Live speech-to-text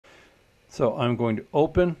So I'm going to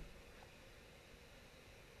open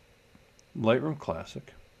Lightroom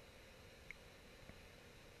Classic.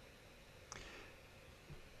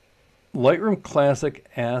 Lightroom Classic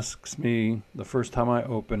asks me the first time I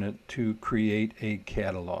open it to create a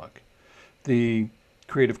catalog. The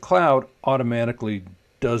Creative Cloud automatically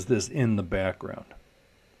does this in the background.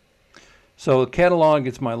 So the catalog,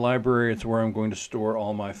 it's my library, it's where I'm going to store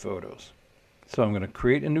all my photos. So I'm going to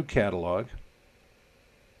create a new catalog.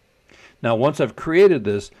 Now once I've created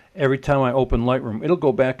this, every time I open Lightroom, it'll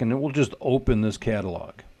go back and it will just open this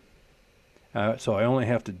catalog. So I only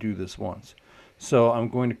have to do this once. So I'm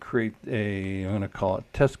going to create I'm going to call it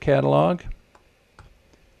test catalog.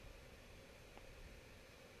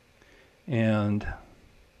 And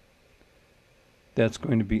that's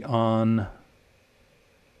going to be on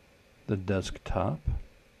the desktop.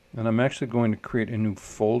 And I'm actually going to create a new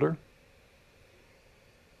folder.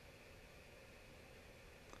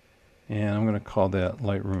 And I'm going to call that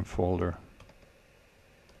Lightroom folder.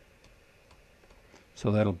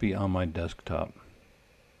 So that'll be on my desktop.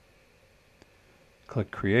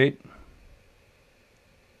 Click Create.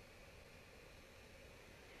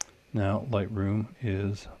 Now Lightroom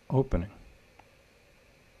is opening.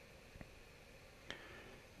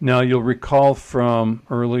 Now you'll recall from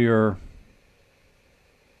earlier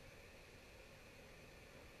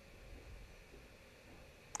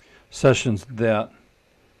sessions that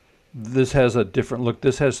this has a different look.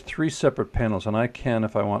 This has 3 separate panels, and I can,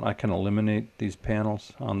 if I want, I can eliminate these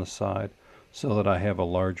panels on the side so that I have a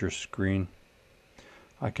larger screen.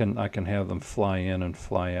 I can have them fly in and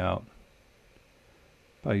fly out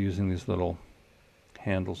by using these little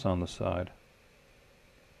handles on the side.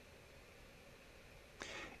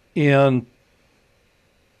 In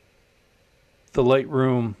the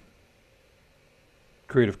Lightroom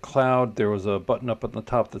Creative Cloud, there was a button up at the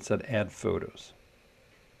top that said Add Photos.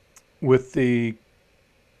 With the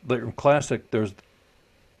Lightroom Classic, there's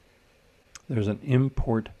an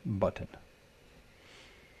Import button.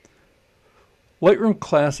 Lightroom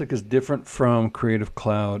Classic is different from Creative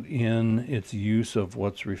Cloud in its use of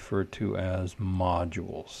what's referred to as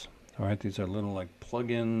modules. All right, these are little like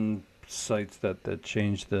plug-in sites that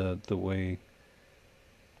change the way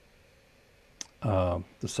the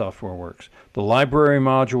software works. The library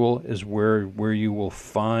module is where you will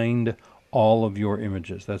find all of your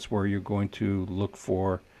images. That's where you're going to look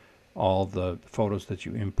for all the photos that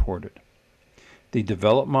you imported. The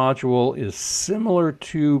develop module is similar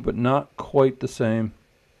to, but not quite the same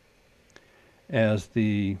as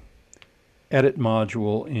the edit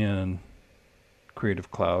module in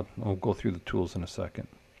Creative Cloud. I'll go through the tools in a second.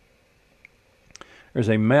 There's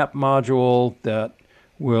a map module that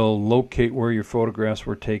will locate where your photographs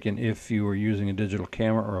were taken if you were using a digital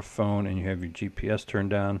camera or a phone and you have your GPS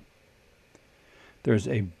turned on. There's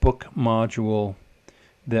a book module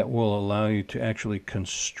that will allow you to actually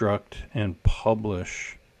construct and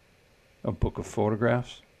publish a book of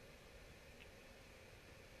photographs.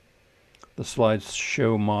 The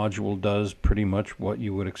slideshow module does pretty much what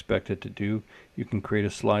you would expect it to do. You can create a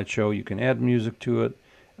slideshow, you can add music to it,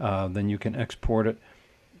 then you can export it,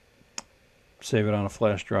 save it on a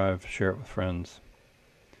flash drive, share it with friends.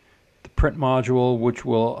 The print module, which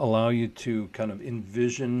will allow you to kind of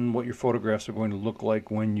envision what your photographs are going to look like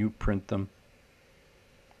when you print them,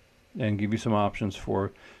 and give you some options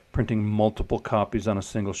for printing multiple copies on a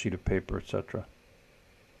single sheet of paper, etc.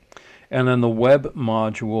 And then the web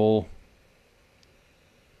module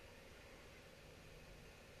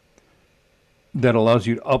that allows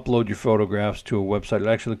you to upload your photographs to a website. It'll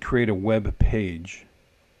actually create a web page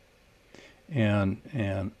and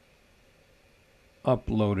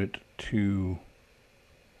upload it to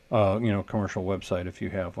commercial website if you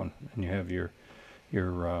have one and you have your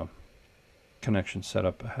connection set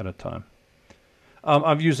up ahead of time.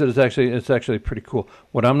 I've used it. It's actually pretty cool.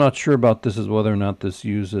 What I'm not sure about this is whether or not this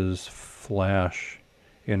uses Flash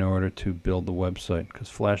in order to build the website, because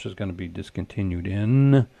Flash is going to be discontinued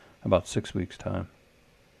in about 6 weeks' time.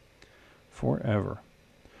 Forever.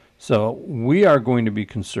 So we are going to be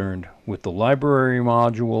concerned with the library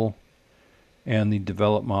module and the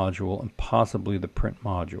develop module and possibly the print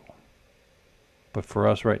module. But for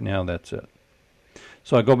us right now, that's it.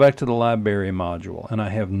 So I go back to the library module and I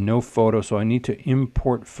have no photos, so I need to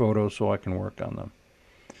import photos so I can work on them.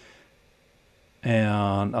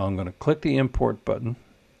 And I'm going to click the import button.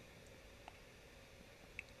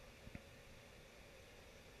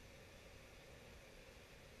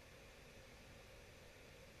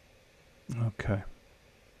 Okay.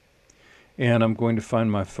 And I'm going to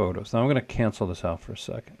find my photos. Now I'm going to cancel this out for a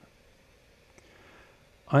second.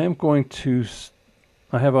 I am going to,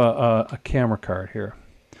 I have a camera card here.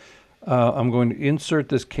 I'm going to insert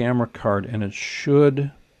this camera card, and it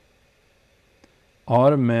should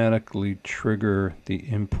automatically trigger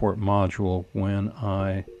the import module when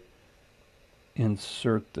I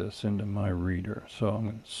insert this into my reader. So I'm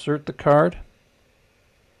going to insert the card,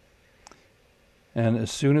 and as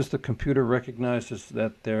soon as the computer recognizes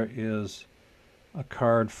that there is a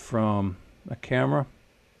card from a camera,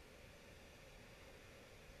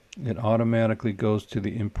 it automatically goes to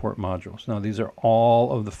the import modules. Now these are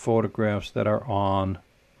all of the photographs that are on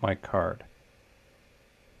my card.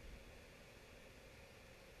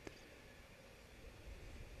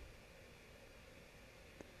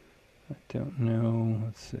 I don't know,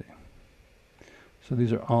 let's see. So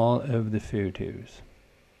these are all of the photos.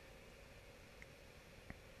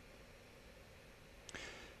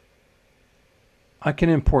 I can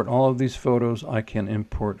import all of these photos. I can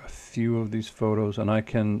import a few of these photos, and I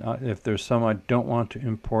can, if there's some I don't want to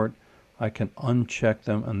import, I can uncheck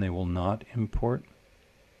them and they will not import.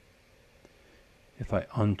 If I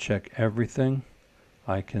uncheck everything,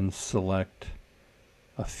 I can select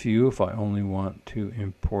a few if I only want to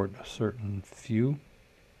import a certain few.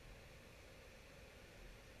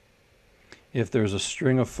 If there's a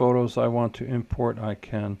string of photos I want to import, I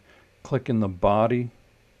can click in the body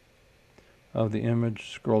of the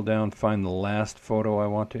image, scroll down, find the last photo I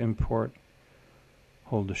want to import,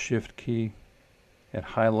 hold the shift key, it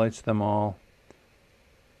highlights them all.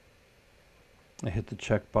 I hit the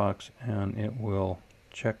checkbox and it will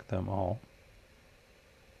check them all.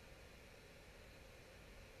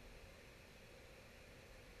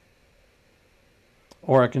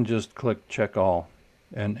 Or I can just click check all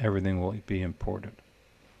and everything will be imported.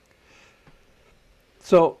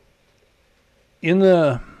 So in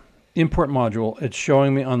the import module, it's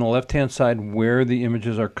showing me on the left hand side where the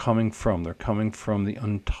images are coming from. They're coming from the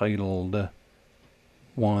Untitled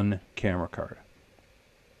 1 camera card.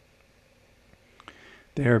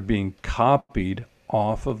 They are being copied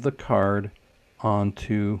off of the card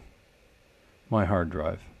onto my hard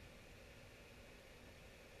drive.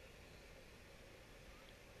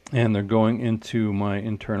 And they're going into my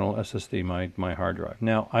internal SSD, my hard drive.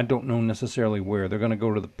 Now, I don't know necessarily where. They're going to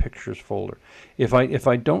go to the pictures folder. If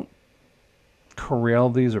I don't corral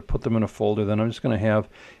these or put them in a folder, then I'm just going to have,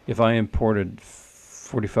 if I imported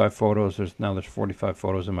 45 photos, there's 45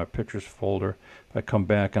 photos in my pictures folder. If I come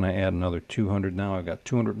back and I add another 200, now I've got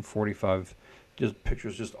 245 just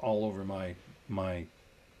pictures just all over my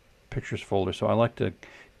pictures folder. So I like to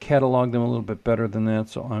catalog them a little bit better than that.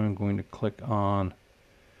 So I'm going to click on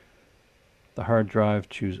the hard drive,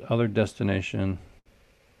 choose other destination,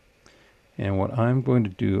 and what I'm going to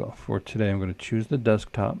do for today, I'm going to choose the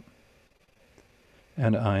desktop,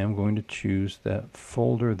 and I am going to choose that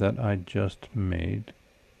folder that I just made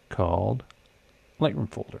called Lightroom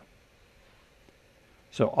folder.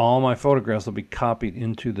 So all my photographs will be copied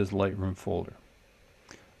into this Lightroom folder.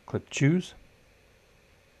 Click choose,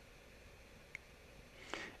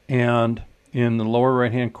 and in the lower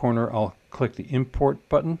right hand corner I'll click the import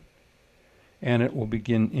button, and it will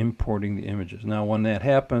begin importing the images. Now when that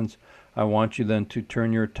happens, I want you then to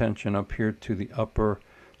turn your attention up here to the upper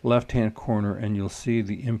left hand corner and you'll see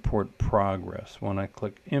the import progress. When I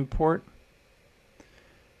click import,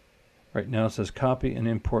 right now it says copy and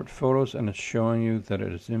import photos, and it's showing you that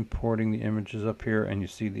it is importing the images up here, and you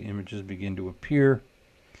see the images begin to appear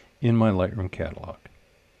in my Lightroom catalog.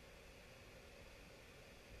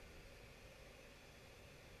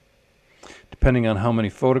 Depending on how many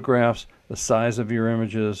photographs, the size of your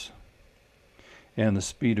images, and the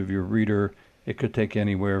speed of your reader, it could take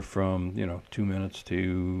anywhere from 2 minutes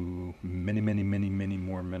to many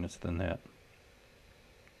more minutes than that.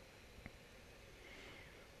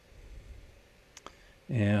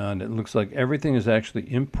 And it looks like everything is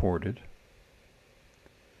actually imported.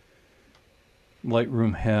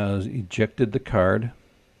 Lightroom has ejected the card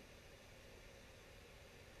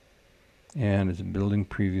and it's building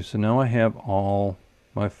preview. So now I have all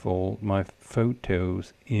my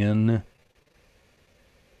photos in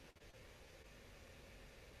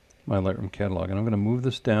my Lightroom catalog, and I'm going to move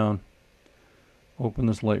this down, open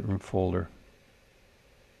this Lightroom folder,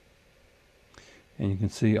 and you can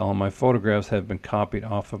see all my photographs have been copied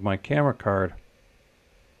off of my camera card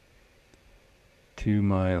to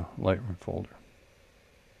my Lightroom folder.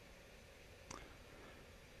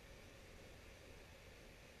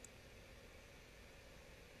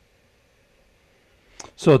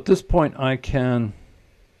 So at this point I can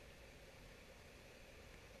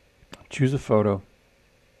choose a photo,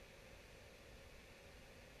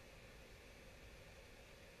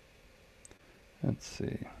 let's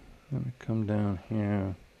see, let me come down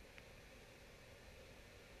here.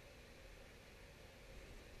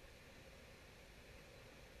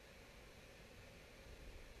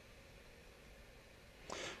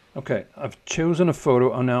 Okay, I've chosen a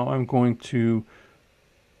photo, and now I'm going to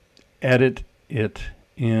edit it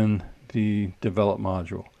in the develop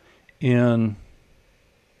module. In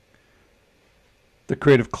the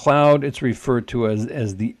Creative Cloud, it's referred to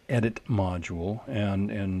as the edit module,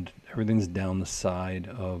 and everything's down the side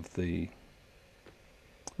of the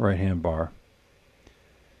right-hand bar.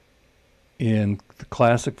 In the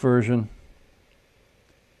classic version,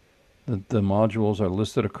 the modules are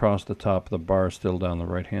listed across the top. The bar is still down the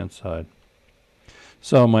right-hand side.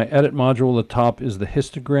 So my edit module at the top is the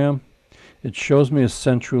histogram. It shows me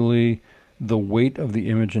essentially the weight of the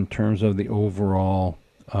image in terms of the overall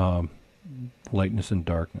lightness and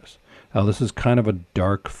darkness. Now this is kind of a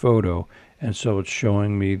dark photo, and so it's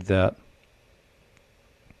showing me that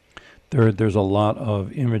there's a lot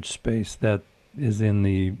of image space that is in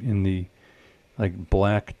the like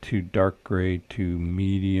black to dark gray to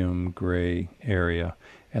medium gray area,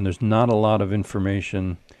 and there's not a lot of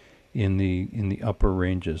information in the upper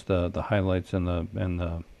ranges, the highlights and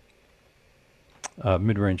the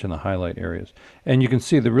mid-range and the highlight areas. And you can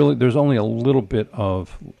see there's only a little bit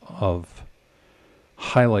of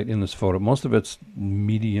highlight in this photo. Most of it's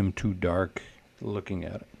medium to dark looking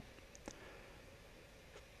at it.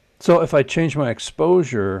 So if I change my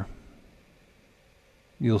exposure,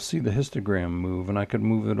 you'll see the histogram move, and I could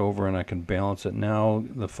move it over and I can balance it. Now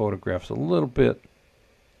the photograph's a little bit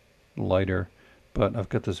lighter, but I've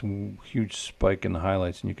got this huge spike in the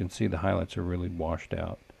highlights, and you can see the highlights are really washed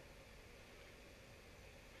out.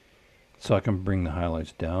 So I can bring the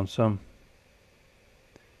highlights down some.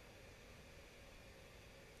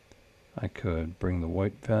 I could bring the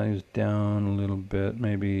white values down a little bit,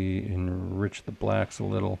 maybe enrich the blacks a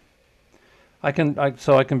little.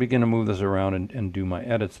 So I can begin to move this around and do my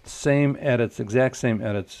edits. Same edits, exact same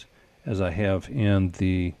edits as I have in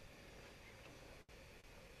the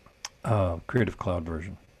Creative Cloud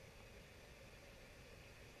version.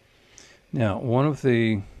 Now, one of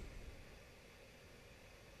the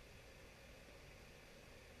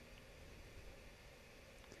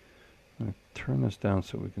I'm going to turn this down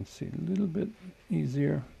so we can see a little bit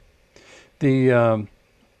easier. The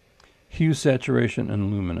hue, saturation,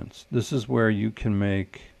 and luminance. This is where you can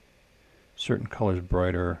make certain colors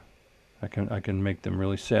brighter. I can make them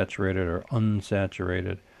really saturated or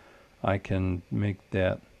unsaturated. I can make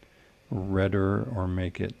that redder or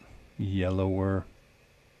make it yellower.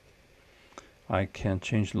 I can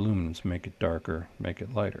change the luminance, make it darker, make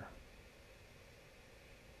it lighter.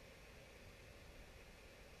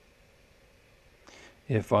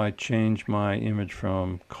 If I change my image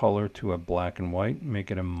from color to a black and white,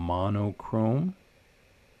 make it a monochrome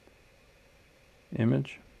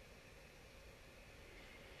image,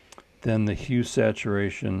 then the hue,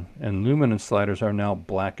 saturation, and luminance sliders are now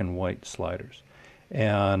black and white sliders.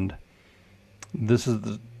 And this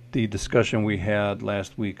is the discussion we had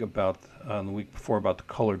last week about, the week before, about the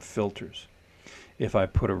colored filters. If I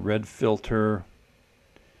put a red filter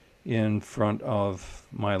in front of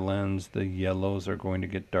my lens, the yellows are going to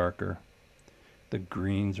get darker. The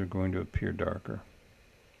greens are going to appear darker.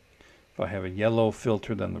 If I have a yellow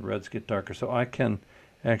filter, then the reds get darker. So I can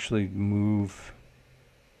actually move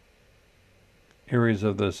areas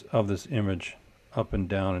of this image up and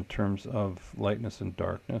down in terms of lightness and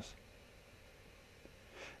darkness.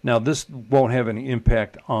 Now this won't have any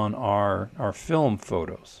impact on our film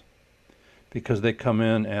photos, because they come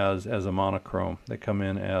in as a monochrome. They come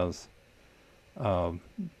in as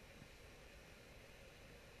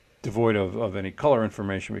devoid of any color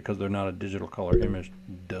information because they're not a digital color image.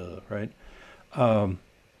 Duh, right?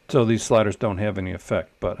 So these sliders don't have any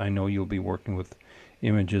effect, but I know you'll be working with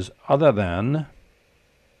images other than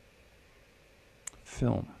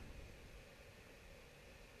film.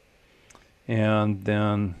 And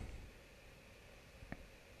then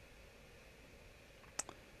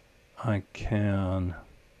I can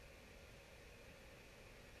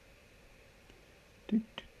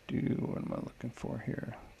what am I looking for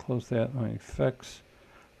here? Close that, my effects.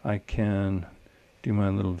 I can do my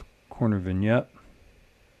little corner vignette.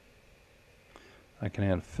 I can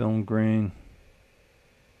add film grain.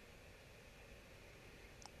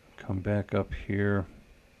 Come back up here.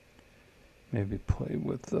 Maybe play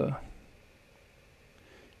with the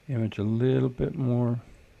image a little bit more.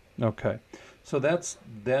 Okay, so that's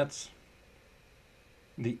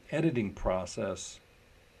the editing process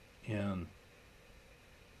in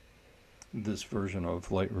this version of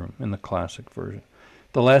Lightroom, in the classic version.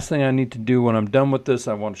 The last thing I need to do when I'm done with this,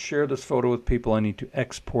 I want to share this photo with people. I need to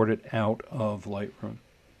export it out of Lightroom.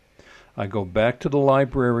 I go back to the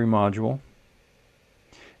library module,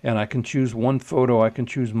 and I can choose one photo. I can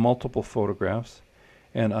choose multiple photographs,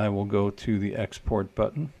 and I will go to the export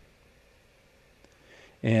button.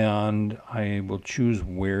 and I will choose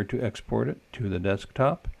where to export it to the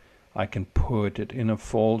desktop. I can put it in a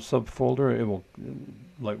subfolder.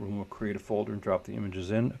 Lightroom will create a folder and drop the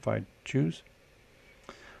images in if I choose.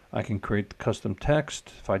 I can create the custom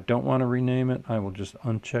text. If I don't want to rename it, I will just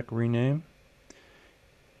uncheck rename.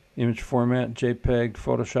 Image format, JPEG,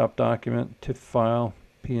 Photoshop document, TIFF file,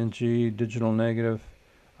 PNG, digital negative.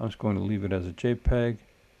 I'm just going to leave it as a JPEG.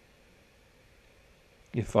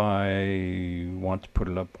 If I want to put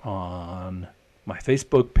it up on my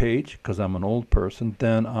Facebook page, because I'm an old person,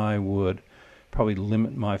 then I would probably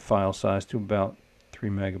limit my file size to about 3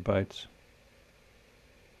 megabytes.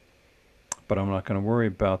 But I'm not going to worry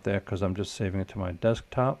about that because I'm just saving it to my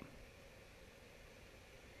desktop.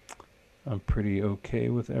 I'm pretty okay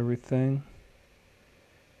with everything.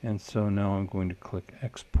 And so now I'm going to click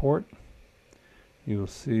export. You'll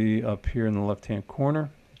see up here in the left hand corner,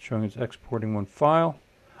 it's showing it's exporting one file.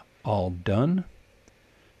 All done.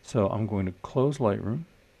 So I'm going to close Lightroom.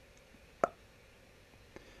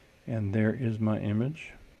 And there is my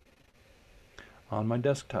image on my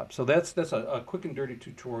desktop. So that's a quick and dirty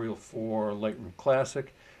tutorial for Lightroom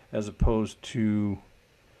Classic as opposed to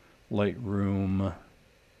Lightroom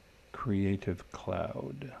Creative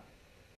Cloud.